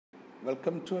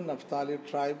Welcome to Naphtali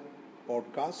Tribe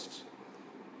podcast.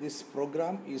 This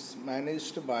program is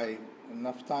managed by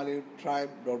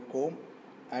naphtalitribe.com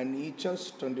and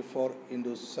eachus 24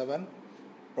 into 7,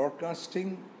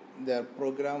 broadcasting their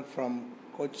program from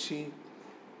Kochi,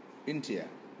 India.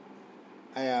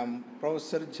 I am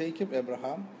Professor Jacob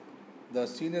Abraham, the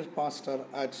senior pastor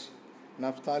at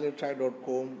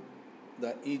naphtalitribe.com,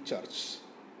 the e-church.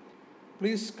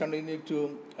 Please continue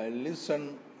to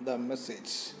listen the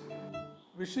message.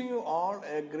 Wishing you all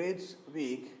a great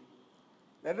week.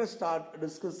 Let us start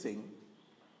discussing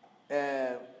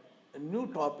a new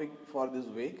topic for this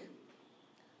week.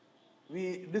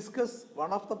 We discuss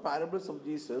one of the parables of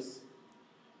Jesus,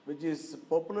 which is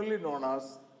popularly known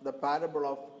as the parable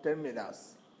of 10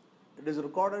 Minas. It is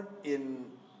recorded in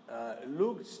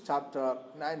Luke chapter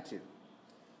 19.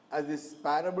 As this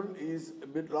parable is a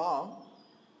bit long,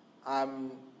 I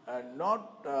am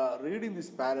not reading this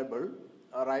parable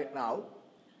right now.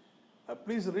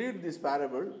 Please read this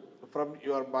parable from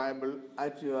your Bible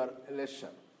at your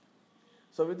leisure.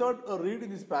 So, without reading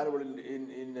this parable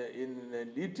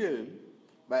in detail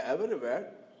by every word,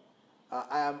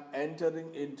 I am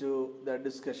entering into the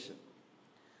discussion.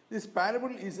 This parable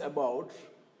is about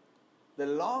the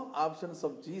long absence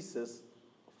of Jesus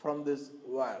from this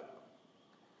world.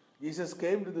 Jesus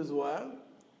came to this world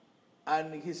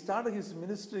and he started his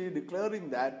ministry declaring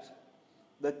that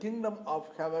the kingdom of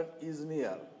heaven is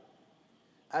near.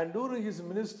 And during his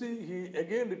ministry, he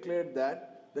again declared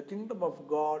that the kingdom of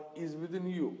God is within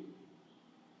you.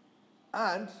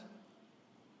 And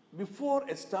before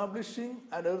establishing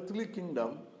an earthly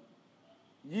kingdom,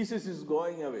 Jesus is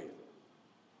going away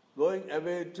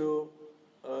to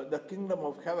the kingdom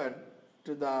of heaven,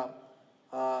 to the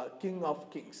King of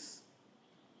Kings.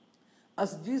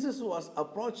 As Jesus was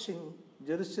approaching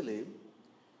Jerusalem,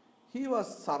 he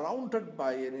was surrounded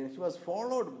by and he was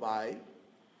followed by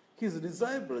his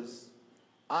disciples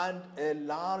and a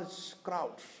large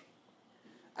crowd.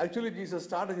 Actually, Jesus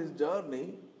started his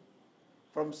journey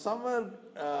from somewhere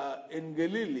in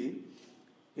Galilee.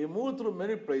 He moved through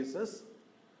many places,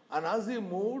 and as he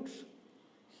moved,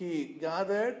 he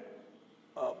gathered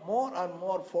more and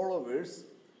more followers,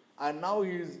 and now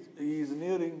he is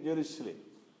nearing Jerusalem.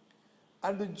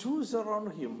 And the Jews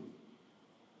around him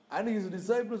and his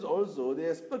disciples also, they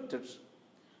expected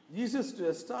Jesus to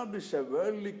establish a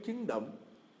worldly kingdom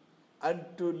and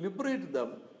to liberate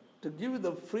them, to give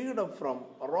them freedom from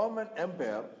Roman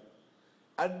Empire,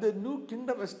 and the new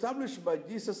kingdom established by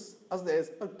Jesus, as they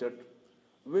expected,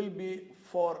 will be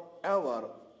forever,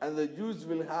 and the Jews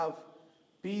will have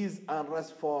peace and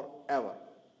rest forever.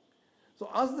 So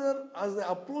as they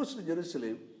approached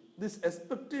Jerusalem, this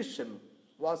expectation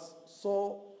was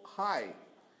so high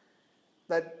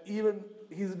that even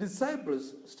his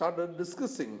disciples started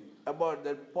discussing about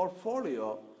their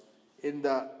portfolio in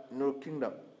the new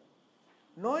kingdom.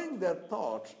 Knowing their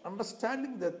thought,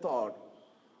 understanding their thought,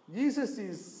 Jesus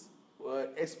is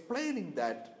explaining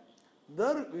that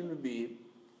there will be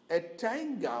a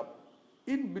time gap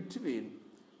in between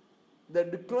the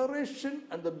declaration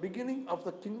and the beginning of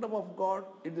the kingdom of God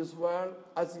in this world,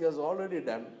 as he has already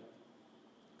done,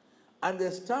 and the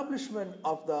establishment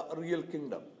of the real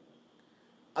kingdom.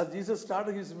 As Jesus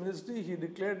started his ministry, he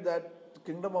declared that the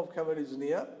kingdom of heaven is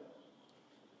near.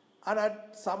 And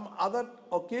at some other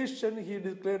occasion, he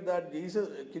declared that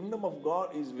the kingdom of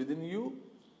God is within you.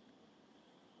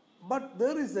 But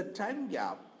there is a time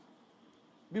gap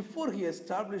before he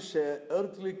established an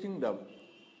earthly kingdom.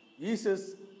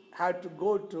 Jesus had to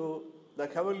go to the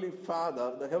heavenly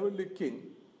Father, the heavenly King,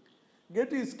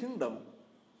 get his kingdom,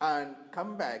 and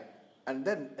come back and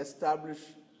then establish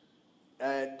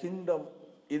a kingdom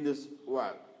in this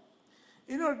world.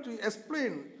 In order to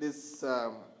explain this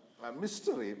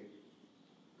mystery,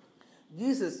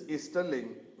 Jesus is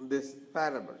telling this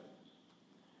parable.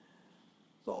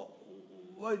 So,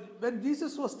 when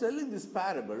Jesus was telling this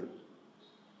parable,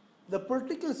 the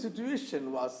political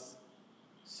situation was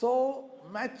so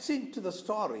matching to the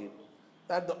story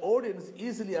that the audience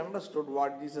easily understood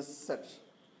what Jesus said.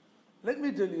 Let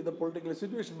me tell you the political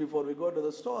situation before we go to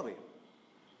the story.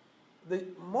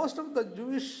 Most of the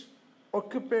Jewish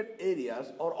occupied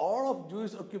areas, or all of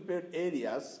Jewish occupied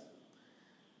areas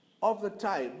of the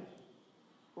time,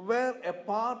 were a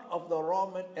part of the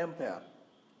Roman Empire.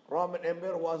 Roman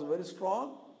Empire was very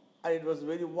strong and it was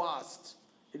very vast.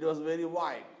 It was very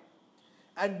wide.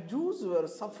 And Jews were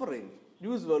suffering.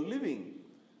 Jews were living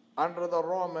under the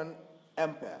Roman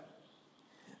Empire.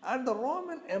 And the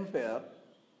Roman Empire,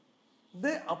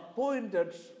 they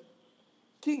appointed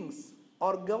kings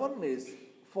or governors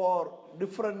for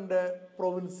different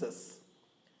provinces.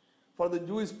 For the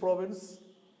Jewish province,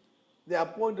 They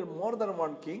appointed more than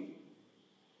one king,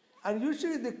 and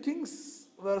usually the kings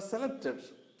were selected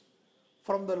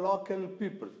from the local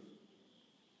people.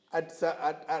 At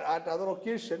other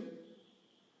occasion,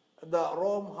 the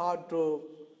Rome had to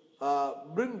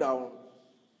bring down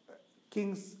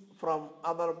kings from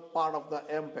other part of the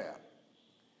empire.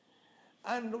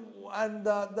 And,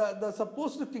 the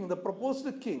supposed king, the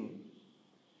proposed king,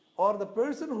 or the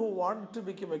person who wanted to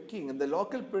become a king, and the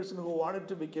local person who wanted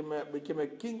to become a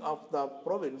king of the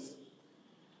province,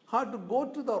 had to go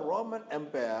to the Roman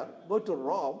Empire, go to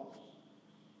Rome,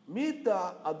 meet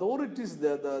the authorities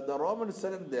there, the Roman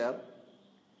Senate there,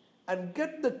 and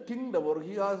get the kingdom, or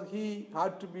he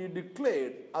had to be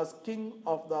declared as king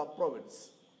of the province.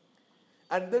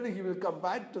 And then he will come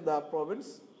back to the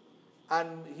province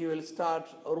and he will start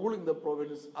ruling the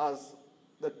province as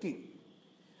the king.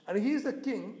 And he is a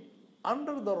king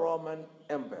under the Roman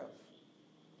Empire.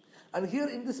 And here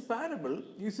in this parable,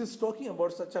 Jesus is talking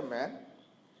about such a man.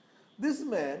 This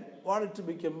man wanted to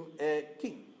become a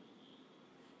king.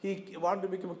 He wanted to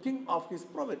become a king of his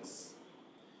province.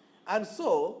 And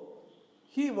so,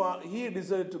 he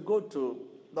decided to go to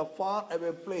the far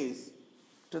away place,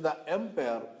 to the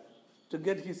empire, to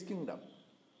get his kingdom.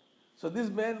 So this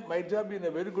man might have been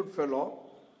a very good fellow,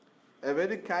 a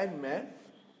very kind man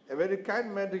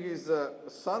to his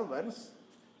servants.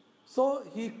 So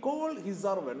he called his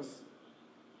servants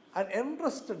and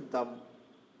entrusted them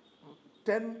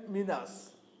 10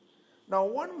 minas. Now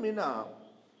 1 mina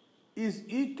is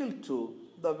equal to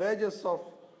the wages of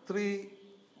 3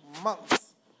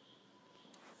 months.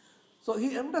 So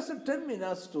he entrusted 10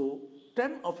 minas to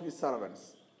 10 of his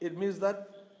servants. It means that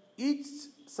each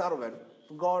servant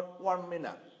got 1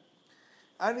 mina.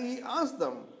 And he asked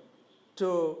them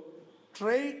to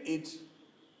trade it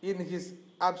in his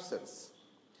absence.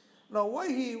 Now why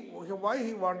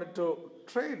he wanted to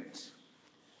trade it?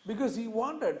 Because he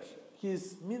wanted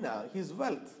his mina, his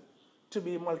wealth, to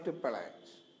be multiplied.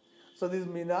 So this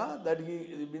mina that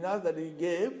he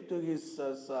gave to his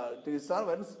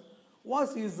servants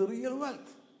was his real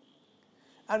wealth.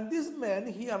 And this man,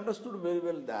 he understood very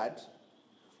well that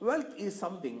wealth is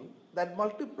something that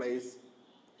multiplies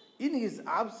in his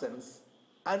absence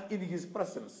and in his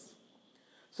presence.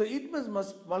 So it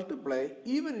must multiply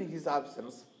even in his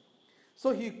absence.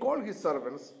 So he called his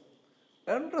servants,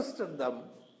 entrusted them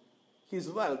his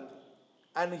wealth,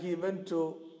 and he went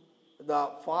to the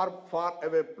far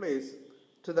away place,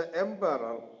 to the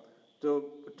emperor,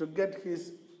 to get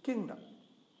his kingdom.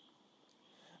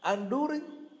 And during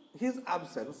his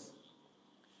absence,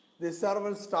 the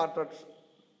servants started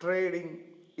trading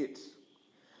it.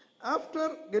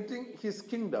 After getting his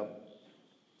kingdom,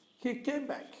 he came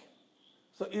back.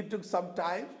 So it took some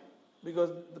time because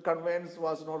the conveyance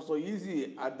was not so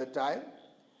easy at the time.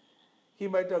 He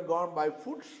might have gone by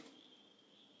foot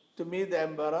to meet the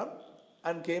emperor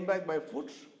and came back by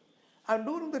foot. And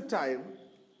during the time,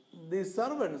 the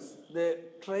servants, they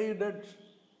traded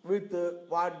with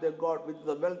what they got, with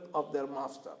the wealth of their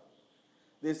master.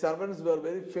 The servants were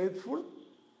very faithful.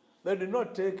 They did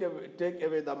not take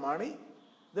away the money.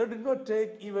 They did not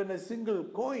take even a single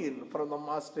coin from the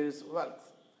master's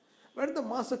wealth. When the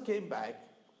master came back,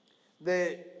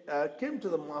 they came to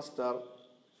the master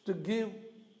to give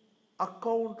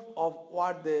account of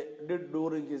what they did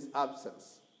during his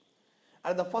absence.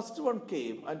 And the first one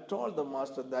came and told the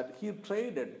master that he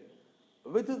traded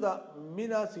with the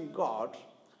minas he got,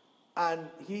 and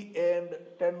he earned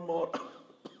 10 more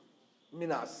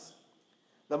minas.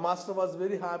 The master was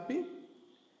very happy,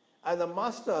 and the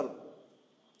master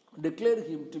declared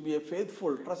him to be a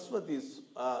faithful, trustworthy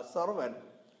servant,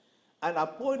 and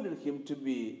appointed him to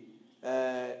be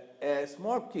a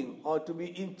small king, or to be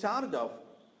in charge of,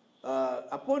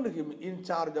 appointed him in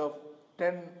charge of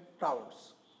 10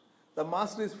 towns. The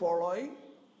master is following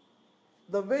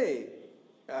the way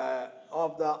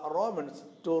of the Romans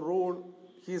to rule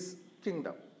his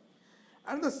kingdom.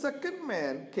 And the second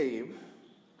man came,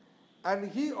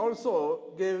 and he also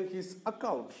gave his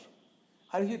account.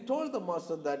 And he told the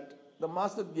master that the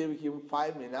master gave him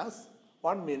 5 minas,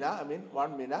 1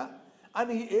 mina,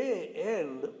 and he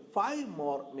earned 5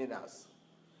 more minas.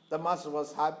 The master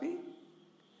was happy.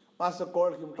 Master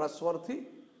called him trustworthy,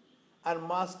 and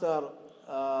master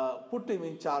put him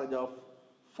in charge of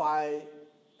 5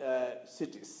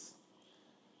 cities.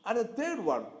 And the third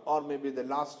one, or maybe the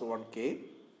last one, came,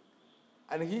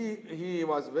 and he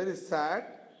was very sad.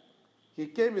 He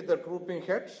came with a drooping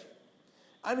head,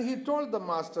 and he told the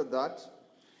master that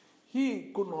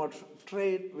he could not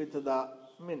trade with the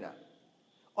mina,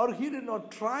 or he did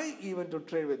not try even to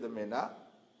trade with the mina,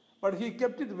 but he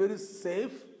kept it very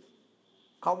safe,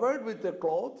 covered with a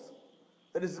cloth,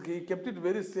 That is, he kept it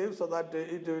very safe so that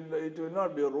it will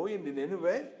not be ruined in any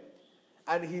way.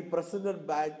 And he presented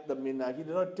back the mina. He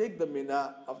did not take the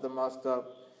mina of the master.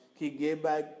 He gave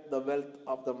back the wealth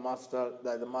of the master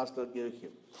that the master gave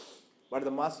him. But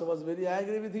the master was very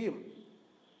angry with him.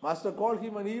 Master called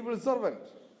him an evil servant.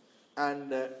 And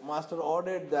master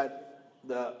ordered that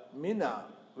the mina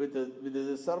with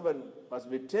the servant must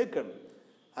be taken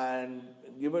and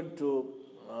given to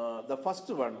the first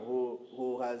one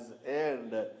who has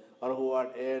earned or who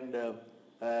had earned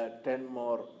 10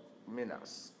 more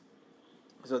minas.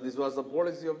 So this was the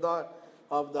policy of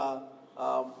the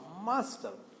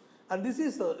master, and this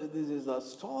is a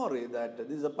story that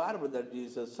this is a parable that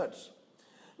Jesus said.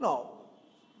 Now,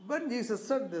 when Jesus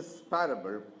said this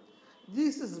parable,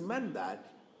 Jesus meant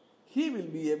that he will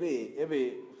be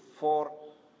away for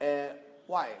a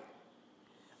while,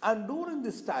 and during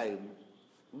this time,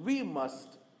 we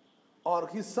must, or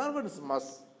his servants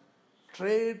must,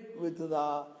 trade with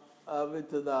the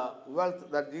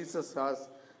wealth that Jesus has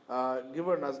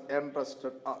given us,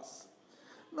 entrusted us.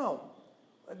 Now,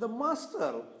 the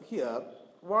master here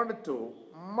wanted to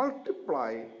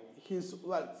multiply his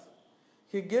wealth.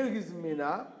 He gave his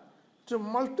mina to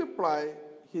multiply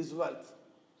his wealth.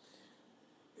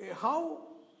 How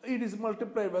it is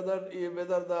multiplied,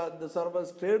 whether the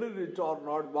servants traded it or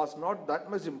not, was not that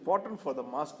much important for the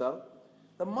master.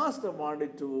 The master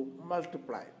wanted to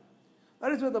multiply.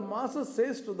 That is why the master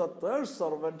says to the third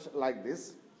servant like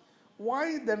this: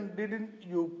 why then didn't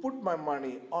you put my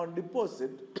money on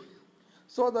deposit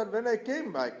so that when I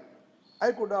came back,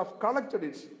 I could have collected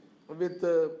it with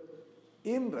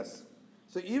interest?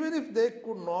 So even if they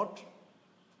could not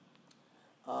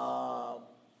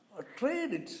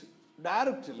trade it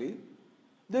directly,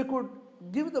 they could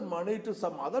give the money to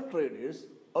some other traders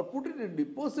or put it in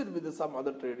deposit with some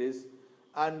other traders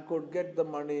and could get the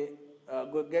money,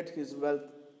 get his wealth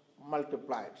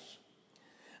multiplied.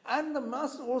 And the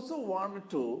master also wanted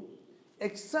to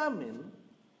examine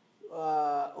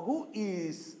who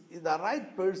is the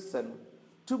right person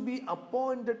to be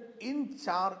appointed in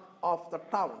charge of the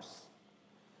towns.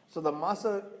 So the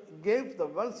master gave the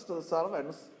wealth to the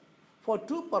servants for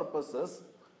two purposes.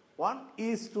 One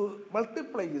is to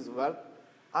multiply his wealth.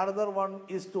 Another one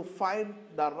is to find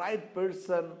the right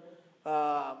person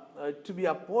to be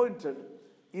appointed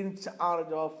in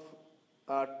charge of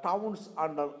towns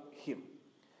under him.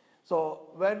 So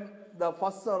when the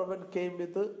first servant came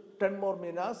with 10 more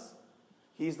minas,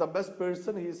 he is the best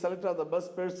person, he is selected the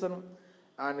best person,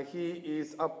 and he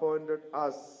is appointed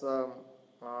as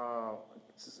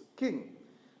king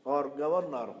or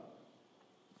governor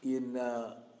in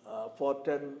for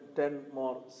 10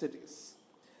 more cities.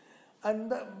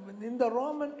 And in the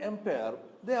Roman Empire,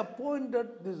 they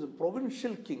appointed these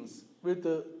provincial kings with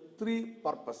three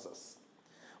purposes.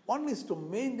 One is to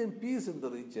maintain peace in the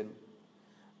region,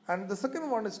 and the second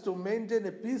one is to maintain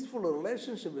a peaceful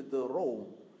relationship with Rome,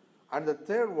 and the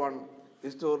third one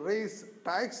is to raise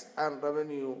tax and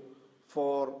revenue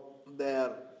for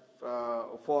their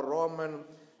for Roman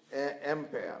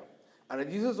Empire.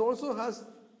 And Jesus also has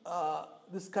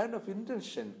this kind of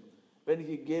intention when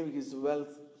he gave his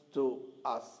wealth to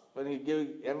us, when he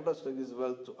entrusted his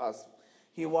wealth to us.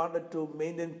 He wanted to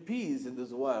maintain peace in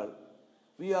this world.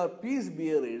 We are peace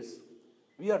bearers.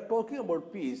 We are talking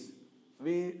about peace.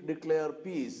 We declare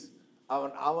peace.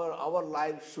 Our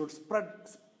life should spread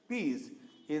peace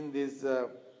in this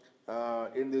world,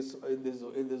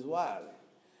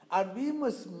 and we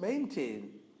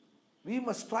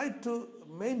must try to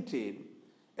maintain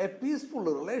a peaceful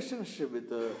relationship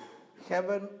with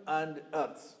heaven and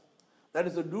earth. That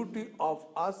is the duty of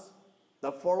us,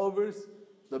 the followers,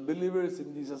 the believers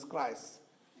in Jesus Christ.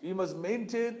 We must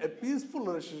maintain a peaceful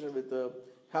relationship with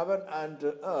heaven and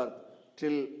earth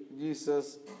till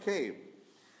Jesus came.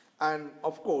 And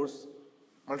of course,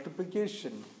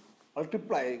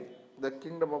 multiplying the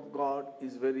kingdom of God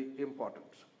is very important.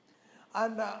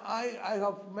 And I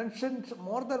have mentioned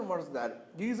more than once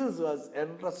that Jesus was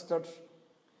entrusted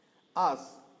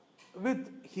us with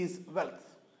his wealth.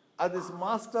 As his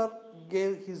master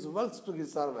gave his wealth to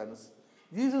his servants,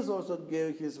 Jesus also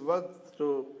gave his wealth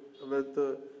to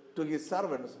his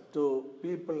servants, to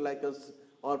people like us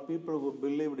or people who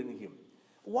believed in him.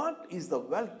 What is the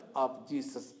wealth of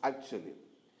Jesus actually?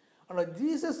 And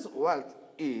Jesus' wealth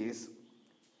is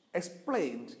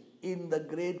explained in the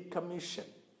Great Commission.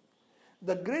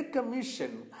 The Great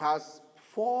Commission has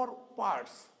 4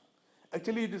 parts.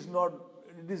 Actually, it is not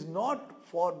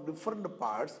 4 different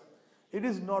parts. It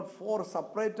is not 4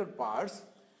 separated parts.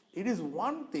 It is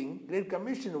one thing, Great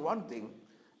Commission one thing,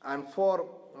 and for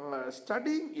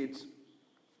studying it,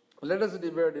 let us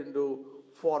divide into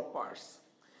 4 parts.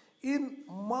 In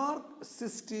Mark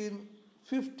 16,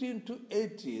 15 to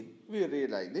 18, we read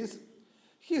like this.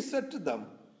 He said to them,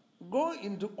 "Go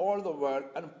into all the world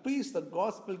and preach the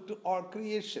gospel to all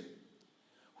creation.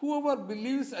 Whoever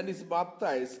believes and is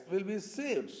baptized will be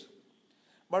saved,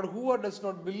 but whoever does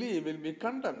not believe will be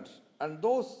condemned. And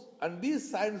these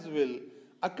signs will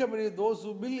accompany those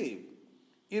who believe.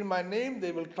 In my name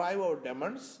they will drive out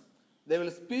demons. They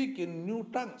will speak in new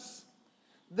tongues.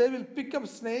 They will pick up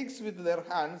snakes with their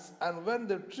hands, and when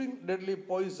they drink deadly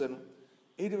poison,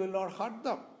 it will not hurt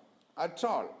them at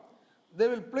all. They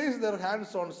will place their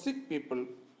hands on sick people,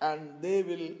 and they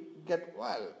will get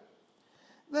well."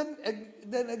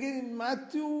 Then again in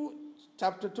Matthew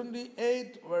chapter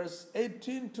 28, verse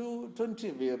 18 to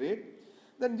 20, we read,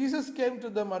 "Then Jesus came to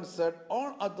them and said,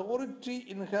 'All authority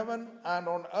in heaven and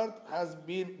on earth has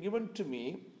been given to me.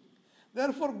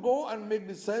 Therefore go and make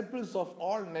disciples of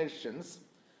all nations,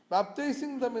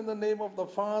 baptizing them in the name of the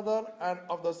Father and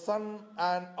of the Son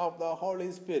and of the Holy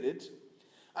Spirit,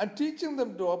 and teaching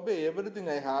them to obey everything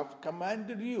I have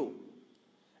commanded you.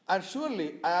 And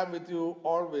surely I am with you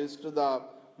always to the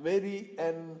very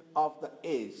end of the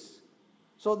age.'"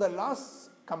 So the last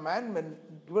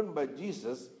commandment given by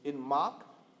Jesus in Mark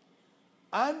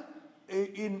and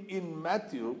in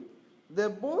Matthew, they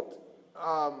both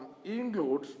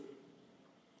include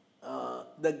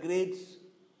the Great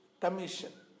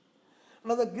Commission.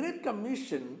 Now, the Great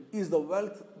Commission is the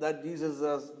wealth that Jesus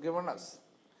has given us.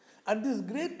 And this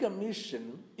Great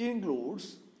Commission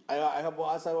includes, as I have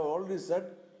already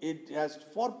said, it has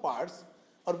 4 parts,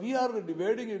 or we are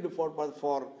dividing it into 4 parts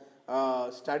for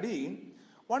studying.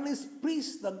 One is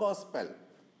preach the gospel.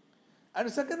 And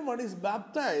the second one is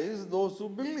baptize those who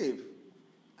believe.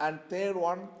 And third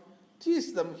one,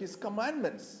 teach them his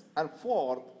commandments. And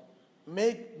fourth,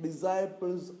 make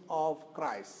disciples of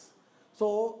Christ.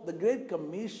 So the Great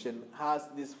Commission has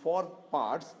these 4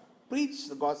 parts: preach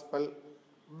the gospel,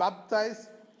 baptize,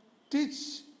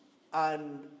 teach,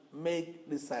 and make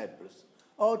disciples.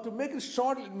 Or to make it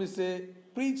short, let me say,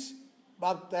 preach,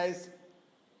 baptize,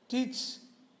 teach,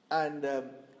 and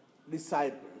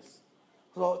disciples.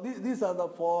 So these are the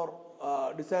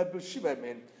 4 discipleship,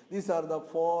 these are the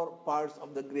 4 parts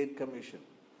of the Great Commission.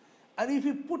 And if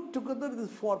we put together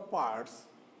these 4 parts,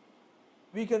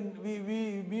 we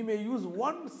may use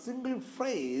one single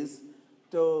phrase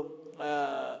to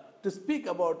speak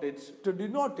about it, to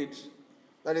denote it.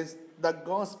 That is the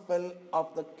gospel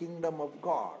of the kingdom of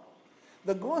God.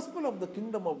 The gospel of the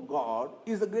kingdom of God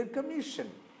is the Great Commission.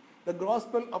 The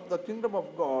gospel of the kingdom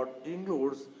of God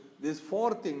includes these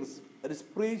 4 things: that is,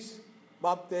 preach,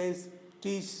 baptize,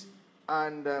 teach,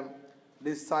 and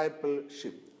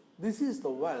discipleship. This is the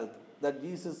wealth that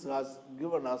Jesus has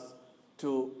given us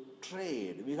to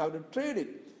trade. We have to trade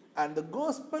it. And the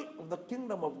gospel of the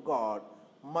kingdom of God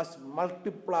must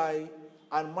multiply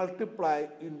and multiply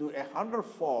into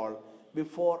 100-fold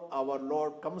before our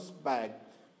Lord comes back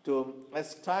to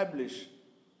establish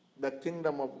the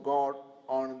kingdom of God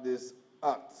on this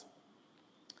earth.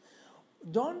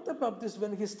 John the Baptist,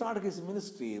 when he started his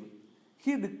ministry,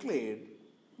 he declared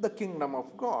the kingdom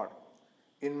of God.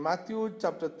 In Matthew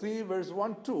chapter 3, verse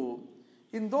 1-2,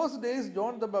 "In those days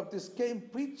John the Baptist came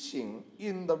preaching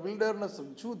in the wilderness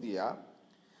of Judea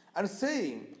and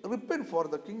saying, 'Repent, for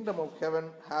the kingdom of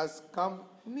heaven has come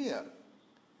near.'"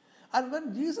 And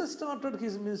when Jesus started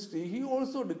his ministry, he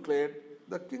also declared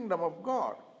the kingdom of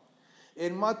God.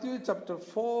 In Matthew chapter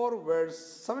 4, verse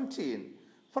 17,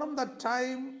 "From that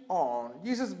time on,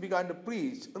 Jesus began to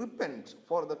preach, 'Repent,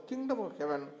 for the kingdom of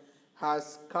heaven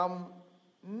has come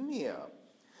near.'"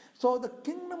 So the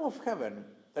kingdom of heaven,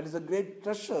 that is a great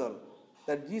treasure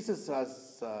that Jesus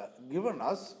has given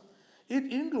us,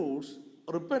 it includes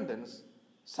repentance,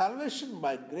 salvation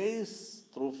by grace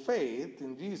through faith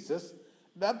in Jesus,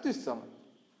 baptism,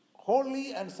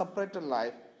 holy and separated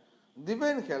life,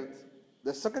 divine health,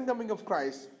 the second coming of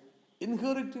Christ,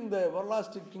 inheriting the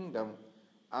everlasting kingdom,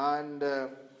 and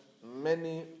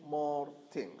many more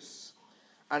things.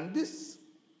 And this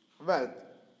wealth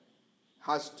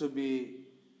has to be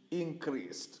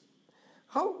increased.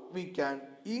 How we can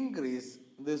increase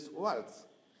this wealth?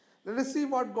 Let us see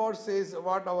what God says,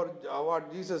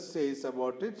 what Jesus says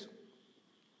about it.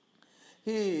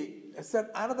 He said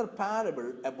another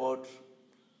parable about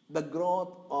the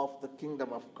growth of the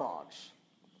kingdom of God.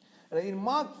 And in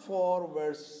Mark 4,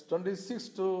 verse 26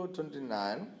 to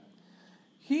 29,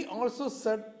 he also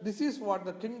said, "This is what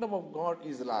the kingdom of God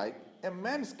is like. A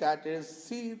man scatters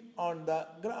seed on the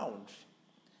ground.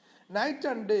 Night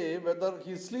and day, whether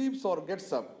he sleeps or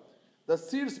gets up, the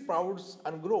seed sprouts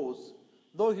and grows,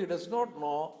 though he does not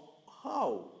know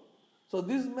how." So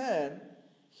this man,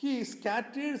 he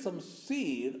scattered some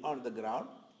seed on the ground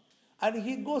and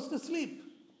he goes to sleep.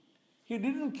 He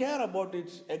didn't care about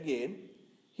it again.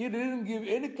 He didn't give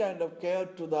any kind of care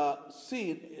to the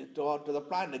seed or to the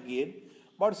plant again.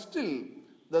 But still,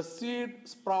 the seed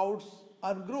sprouts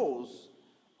and grows,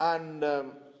 and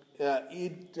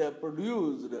it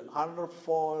produced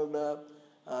hundredfold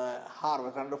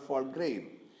harvest, hundredfold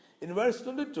grain. In verse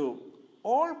 22,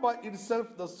 all by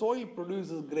itself the soil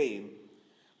produces grain.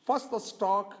 First the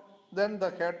stalk, then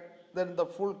the head, then the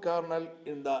full kernel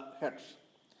in the head.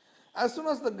 As soon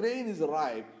as the grain is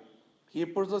ripe, he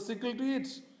puts the sickle to it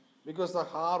because the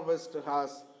harvest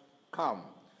has come.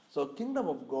 So kingdom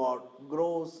of God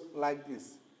grows like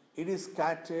this. It is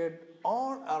scattered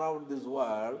all around this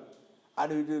world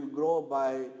and it will grow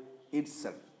by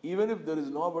itself. Even if there is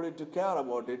nobody to care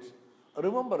about it,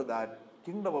 remember that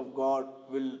kingdom of God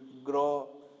will grow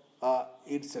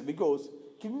itself, because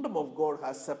kingdom of God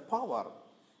has a power,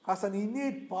 has an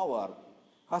innate power,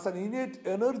 has an innate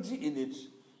energy in it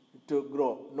to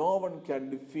grow. No one can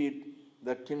defeat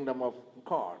the kingdom of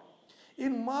God.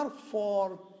 In Mark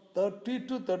 4,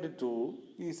 30-32,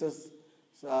 Jesus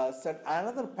said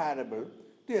another parable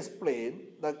to explain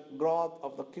the growth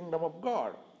of the kingdom of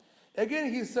God.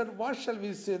 Again he said, what shall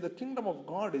we say the kingdom of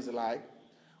God is like?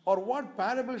 Or what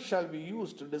parable shall we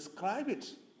use to describe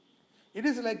it? It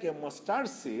is like a mustard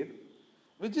seed,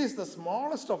 which is the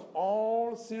smallest of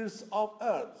all seeds of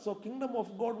earth. So kingdom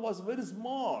of God was very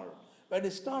small when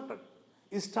it started.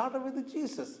 It started with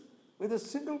Jesus, with a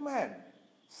single man,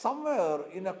 somewhere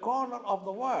in a corner of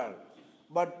the world.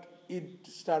 But it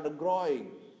started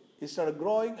growing. It started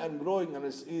growing and growing, and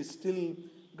is still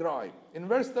growing. In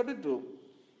verse 32,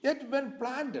 yet when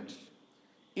planted,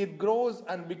 it grows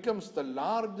and becomes the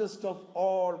largest of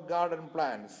all garden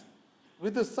plants,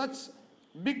 with such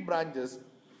big branches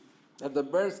that the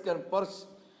birds can perch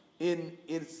in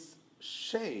its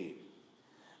shade.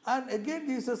 And again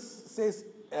Jesus says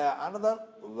another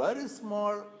very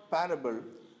small parable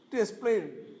to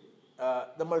explain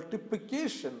the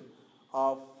multiplication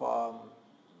of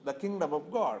the kingdom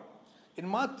of God. In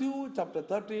Matthew chapter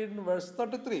 13, verse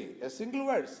 33, a single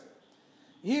verse,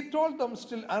 he told them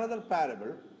still another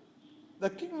parable. The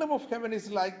kingdom of heaven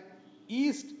is like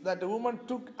yeast that a woman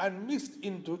took and mixed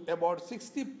into about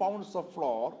 60 pounds of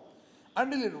flour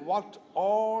until it worked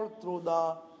all through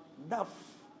the dough.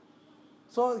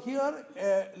 So here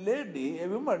a lady, a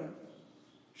woman,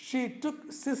 she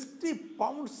took 60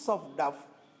 pounds of dough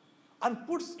and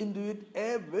puts into it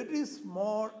a very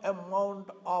small amount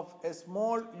of a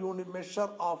small unit measure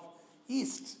of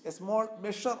yeast, a small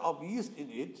measure of yeast in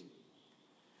it.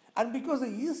 And because the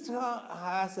yeast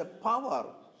has a power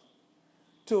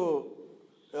to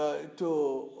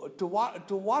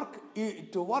work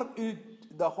it,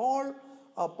 the whole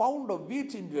pound of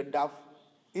wheat into a dough,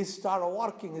 it started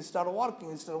working, and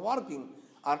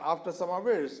after some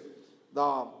hours, the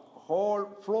whole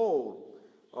flour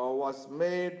was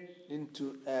made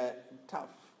into a dough.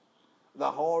 The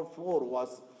whole flour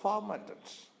was fermented.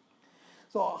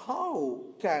 So how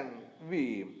can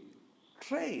we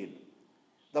trade?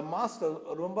 The master,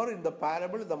 remember in the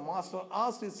parable, the master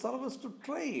asked his servants to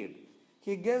trade.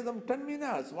 He gave them 10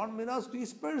 minas, 1 minas to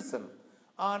each person,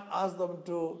 and asked them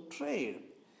to trade.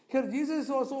 Here Jesus is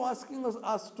also asking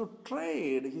us to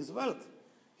trade his wealth.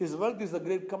 His wealth is the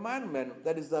great commandment,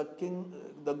 that is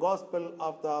the gospel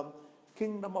of the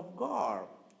kingdom of God,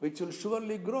 which will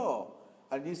surely grow.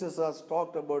 And Jesus has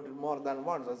talked about it more than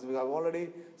once, as we have already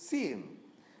seen.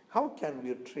 How can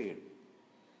we trade?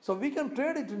 So we can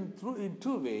trade it in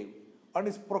two ways. One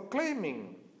is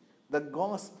proclaiming the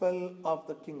gospel of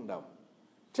the kingdom.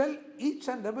 Tell each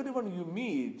and everyone you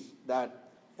meet that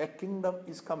a kingdom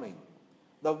is coming.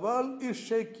 The world is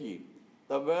shaky.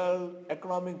 The world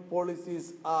economic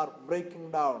policies are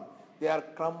breaking down. They are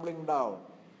crumbling down.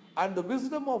 And the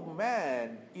wisdom of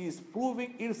man is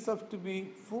proving itself to be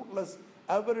fruitless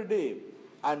every day.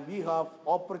 And we have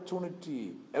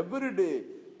opportunity every day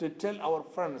to tell our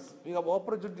friends. We have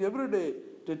opportunity every day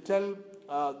to tell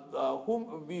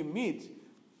whom we meet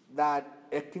that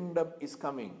a kingdom is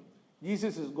coming.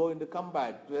 Jesus is going to come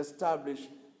back to establish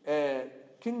a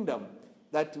kingdom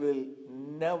that will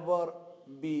never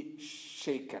be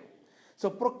shaken.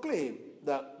 So proclaim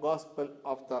the gospel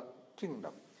of the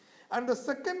kingdom. And the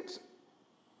second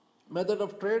method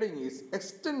of trading is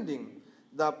extending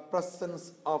the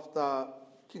presence of the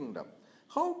kingdom.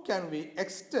 How can we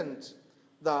extend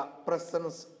the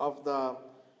presence of the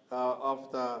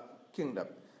kingdom?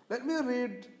 Let me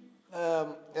read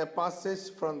a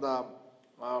passage from the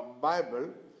Bible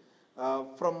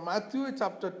from Matthew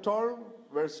chapter 12,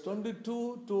 verse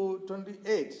 22 to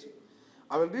 28.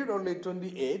 I will read only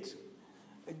 28.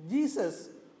 Jesus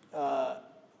uh,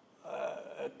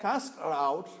 cast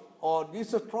out, or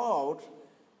Jesus threw out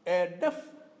a deaf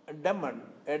and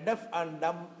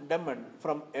dumb demon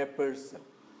from a person.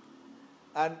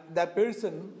 And that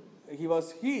person, he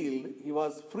was healed, he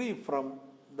was free from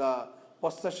the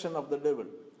possession of the devil.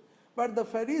 But the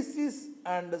Pharisees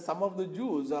and some of the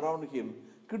Jews around him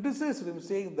criticized him,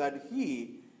 saying that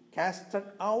he casted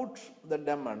out the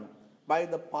demon by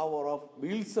the power of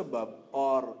Beelzebul,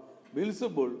 or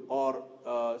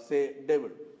say devil.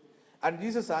 And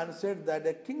Jesus answered that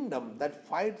a kingdom that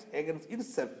fights against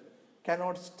itself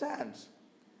cannot stand.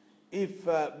 If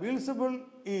Beelzebul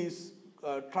is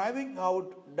driving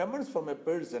out demons from a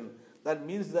person, that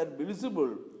means that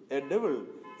Beelzebul, a devil,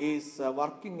 is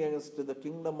working against the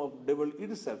kingdom of devil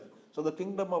itself. So the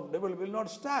kingdom of devil will not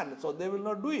stand, so they will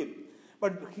not do it.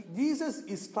 But Jesus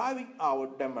is driving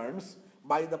out demons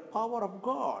by the power of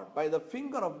God, by the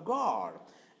finger of God.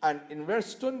 And in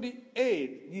verse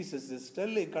 28, Jesus is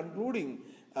concluding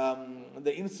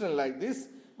the incident like this.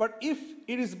 But if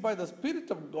it is by the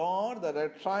Spirit of God that I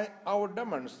try out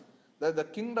demons, that the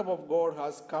kingdom of God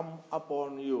has come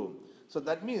upon you. So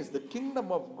that means the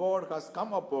kingdom of God has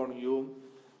come upon you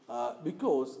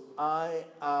because I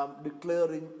am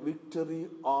declaring victory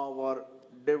over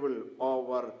devil,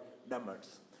 over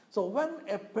demons. So when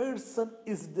a person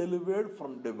is delivered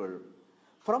from devil,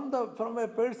 from a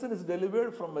person is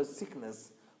delivered from a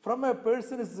sickness, from a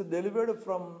person is delivered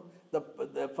from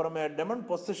from a demon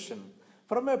possession,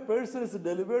 from a person is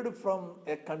delivered from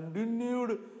a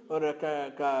continued or a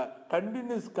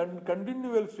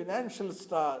continual financial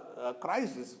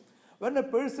crisis, when a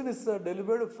person is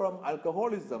delivered from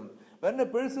alcoholism, when a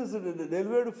person is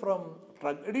delivered from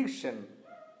drug addiction,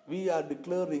 we are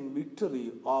declaring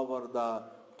victory over the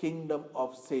kingdom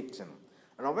of Satan.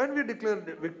 Now, when we declare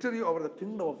victory over the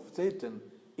kingdom of Satan,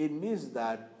 it means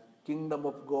that kingdom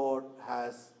of God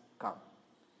has come.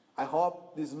 I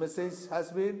hope this message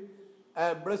has been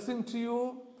a blessing to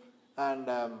you, and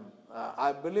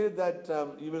I believe that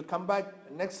you will come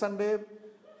back next Sunday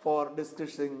for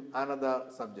discussing another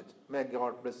subject. May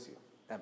God bless you.